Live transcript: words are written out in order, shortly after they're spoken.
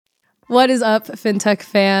What is up, Fintech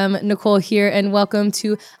fam? Nicole here, and welcome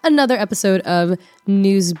to another episode of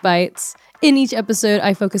Newsbites. In each episode,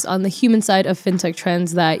 I focus on the human side of fintech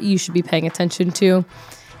trends that you should be paying attention to.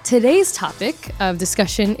 Today's topic of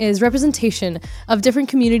discussion is representation of different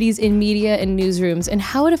communities in media and newsrooms and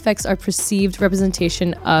how it affects our perceived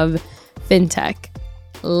representation of fintech.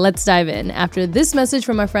 Let's dive in after this message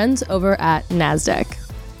from our friends over at Nasdaq.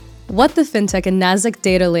 What the Fintech and Nasdaq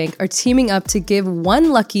Data Link are teaming up to give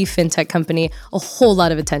one lucky fintech company a whole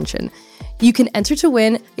lot of attention. You can enter to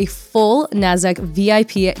win a full Nasdaq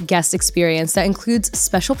VIP guest experience that includes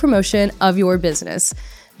special promotion of your business.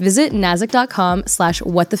 Visit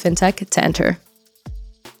nasdaq.com/whatthefintech to enter.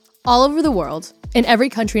 All over the world, in every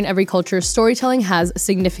country and every culture, storytelling has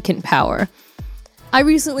significant power. I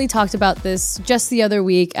recently talked about this just the other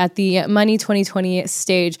week at the Money 2020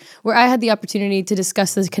 stage, where I had the opportunity to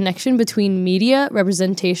discuss the connection between media,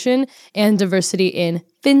 representation, and diversity in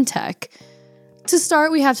fintech. To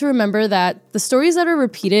start, we have to remember that the stories that are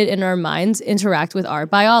repeated in our minds interact with our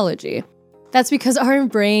biology. That's because our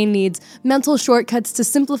brain needs mental shortcuts to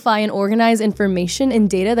simplify and organize information and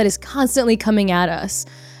data that is constantly coming at us.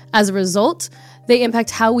 As a result, they impact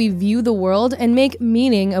how we view the world and make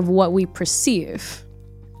meaning of what we perceive.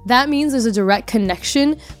 That means there's a direct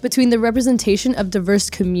connection between the representation of diverse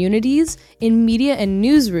communities in media and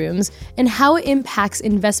newsrooms and how it impacts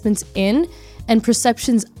investments in and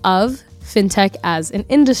perceptions of fintech as an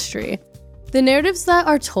industry. The narratives that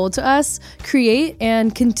are told to us create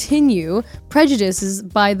and continue prejudices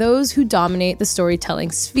by those who dominate the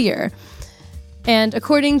storytelling sphere. And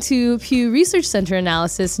according to Pew Research Center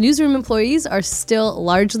analysis, newsroom employees are still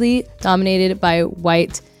largely dominated by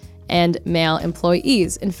white and male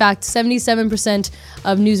employees. In fact, 77%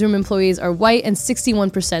 of newsroom employees are white and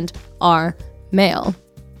 61% are male.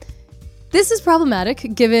 This is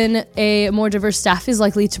problematic given a more diverse staff is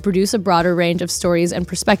likely to produce a broader range of stories and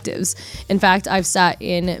perspectives. In fact, I've sat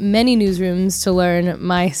in many newsrooms to learn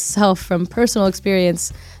myself from personal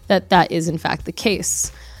experience that is in fact the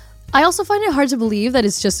case. I also find it hard to believe that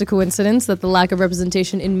it's just a coincidence that the lack of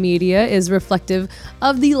representation in media is reflective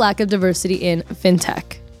of the lack of diversity in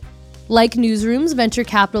fintech. Like newsrooms, venture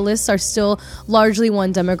capitalists are still largely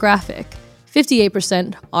one demographic.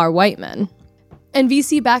 58% are white men. And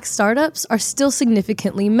VC-backed startups are still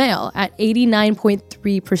significantly male at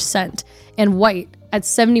 89.3% and white at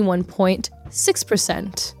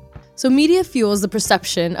 71.6%. So media fuels the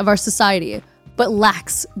perception of our society, but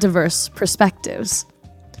lacks diverse perspectives.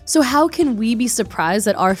 So how can we be surprised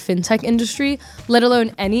that our fintech industry, let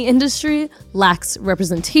alone any industry, lacks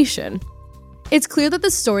representation? It's clear that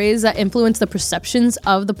the stories that influence the perceptions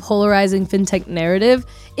of the polarizing fintech narrative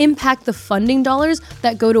impact the funding dollars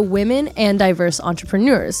that go to women and diverse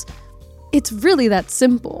entrepreneurs. It's really that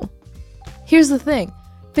simple. Here's the thing.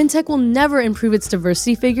 Fintech will never improve its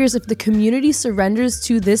diversity figures if the community surrenders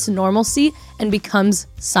to this normalcy and becomes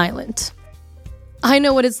silent. I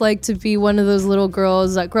know what it's like to be one of those little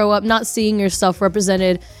girls that grow up not seeing yourself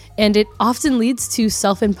represented, and it often leads to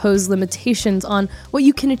self-imposed limitations on what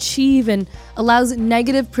you can achieve and allows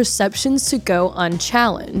negative perceptions to go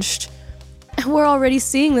unchallenged. And we're already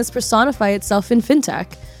seeing this personify itself in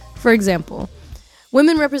fintech. For example,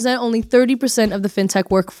 women represent only 30% of the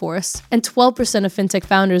fintech workforce, and 12% of fintech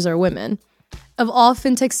founders are women. Of all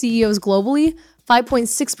fintech CEOs globally,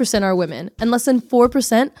 5.6% are women, and less than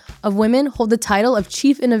 4% of women hold the title of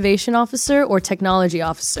Chief Innovation Officer or Technology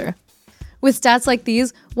Officer. With stats like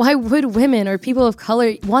these, why would women or people of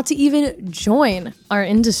color want to even join our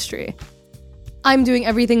industry? I'm doing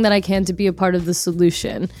everything that I can to be a part of the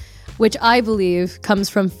solution, which I believe comes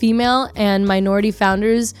from female and minority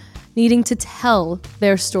founders needing to tell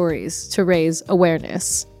their stories to raise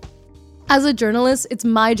awareness. As a journalist, it's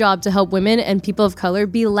my job to help women and people of color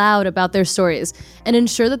be loud about their stories and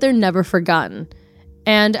ensure that they're never forgotten.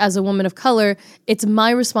 And as a woman of color, it's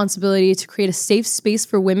my responsibility to create a safe space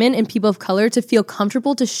for women and people of color to feel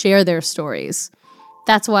comfortable to share their stories.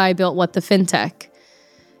 That's why I built What the Fintech.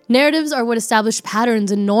 Narratives are what establish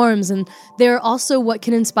patterns and norms, and they're also what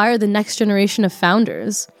can inspire the next generation of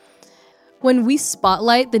founders. When we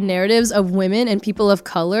spotlight the narratives of women and people of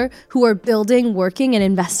color who are building, working, and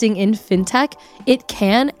investing in fintech, it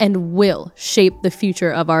can and will shape the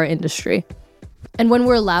future of our industry. And when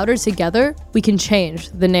we're louder together, we can change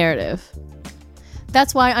the narrative.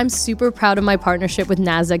 That's why I'm super proud of my partnership with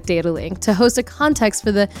Nasdaq Data Link to host a contest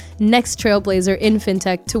for the next trailblazer in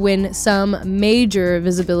fintech to win some major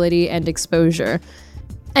visibility and exposure.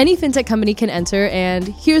 Any fintech company can enter, and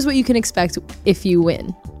here's what you can expect if you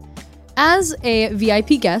win. As a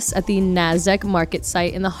VIP guest at the Nasdaq market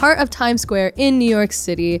site in the heart of Times Square in New York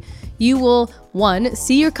City, you will, 1,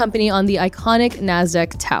 see your company on the iconic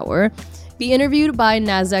Nasdaq Tower, be interviewed by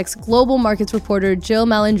Nasdaq's global markets reporter Jill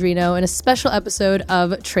Malandrino in a special episode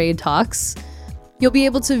of Trade Talks. You'll be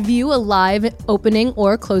able to view a live opening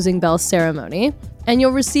or closing bell ceremony, and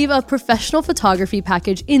you'll receive a professional photography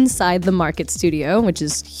package inside the market studio, which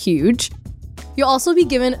is huge. You'll also be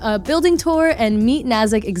given a building tour and meet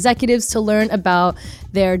Nasdaq executives to learn about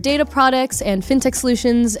their data products and fintech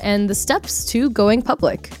solutions and the steps to going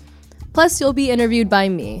public. Plus, you'll be interviewed by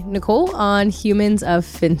me, Nicole, on Humans of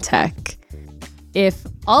Fintech. If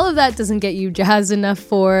all of that doesn't get you jazzed enough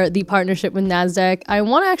for the partnership with Nasdaq, I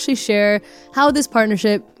want to actually share how this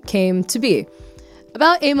partnership came to be.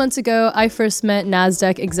 About 8 months ago, I first met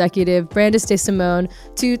Nasdaq executive Brandis DeSimone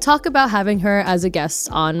to talk about having her as a guest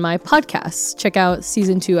on my podcast. Check out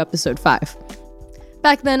season 2, episode 5.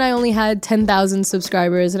 Back then, I only had 10,000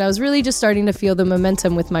 subscribers, and I was really just starting to feel the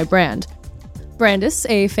momentum with my brand. Brandis,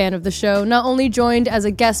 a fan of the show, not only joined as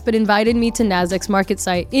a guest, but invited me to Nasdaq's market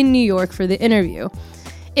site in New York for the interview.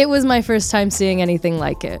 It was my first time seeing anything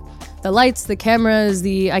like it. The lights, the cameras,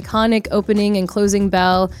 the iconic opening and closing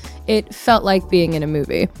bell, it felt like being in a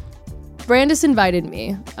movie. Brandis invited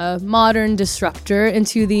me, a modern disruptor,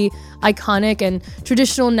 into the iconic and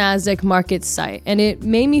traditional Nasdaq market site, and it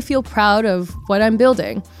made me feel proud of what I'm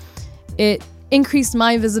building. It increased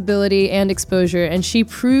my visibility and exposure, and she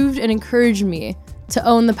proved and encouraged me to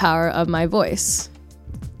own the power of my voice.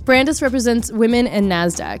 Brandis represents women in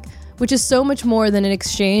Nasdaq, which is so much more than an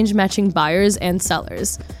exchange matching buyers and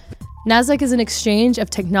sellers. Nasdaq is an exchange of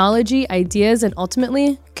technology, ideas, and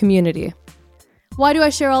ultimately, community. Why do I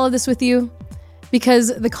share all of this with you?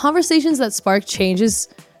 Because the conversations that spark changes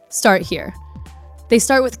start here. They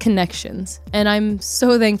start with connections, and I'm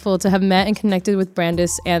so thankful to have met and connected with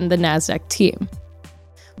Brandis and the Nasdaq team.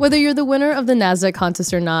 Whether you're the winner of the Nasdaq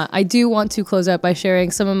contest or not, I do want to close out by sharing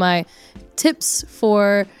some of my tips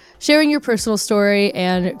for sharing your personal story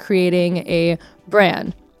and creating a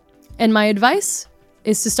brand. And my advice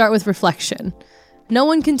is to start with reflection. No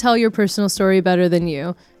one can tell your personal story better than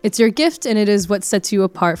you. It's your gift, and it is what sets you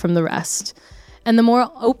apart from the rest. And the more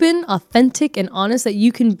open, authentic, and honest that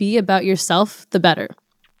you can be about yourself, the better.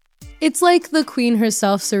 It's like the queen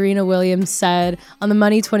herself, Serena Williams, said on the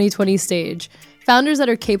Money 2020 stage, founders that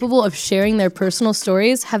are capable of sharing their personal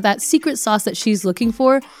stories have that secret sauce that she's looking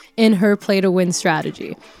for in her play-to-win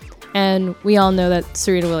strategy. And we all know that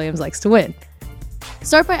Serena Williams likes to win.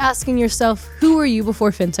 Start by asking yourself, who were you before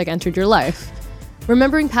fintech entered your life?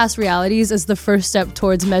 Remembering past realities is the first step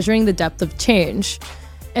towards measuring the depth of change.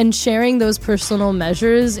 And sharing those personal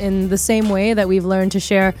measures in the same way that we've learned to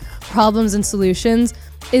share problems and solutions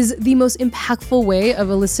is the most impactful way of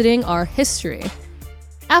eliciting our history.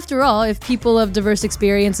 After all, if people of diverse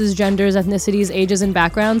experiences, genders, ethnicities, ages, and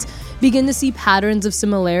backgrounds begin to see patterns of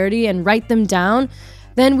similarity and write them down,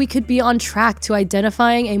 then we could be on track to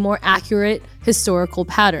identifying a more accurate historical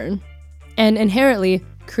pattern and inherently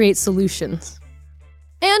create solutions.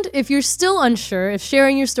 And if you're still unsure if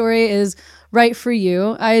sharing your story is right for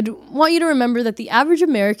you, I'd want you to remember that the average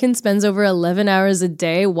American spends over 11 hours a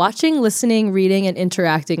day watching, listening, reading, and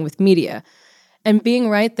interacting with media. And being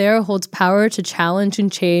right there holds power to challenge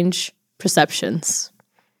and change perceptions.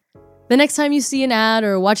 The next time you see an ad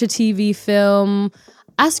or watch a TV film,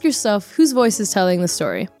 ask yourself whose voice is telling the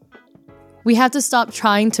story. We have to stop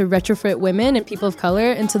trying to retrofit women and people of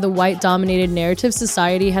color into the white-dominated narrative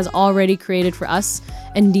society has already created for us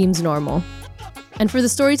and deems normal. And for the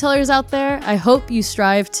storytellers out there, I hope you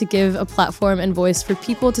strive to give a platform and voice for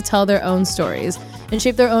people to tell their own stories and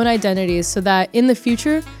shape their own identities so that in the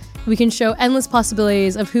future, we can show endless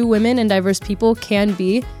possibilities of who women and diverse people can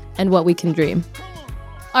be and what we can dream.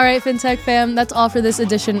 All right, Fintech fam, that's all for this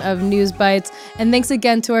edition of Newsbites. And thanks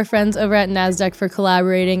again to our friends over at Nasdaq for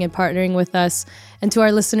collaborating and partnering with us, and to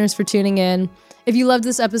our listeners for tuning in. If you loved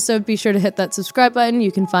this episode, be sure to hit that subscribe button.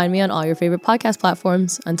 You can find me on all your favorite podcast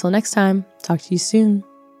platforms. Until next time, talk to you soon.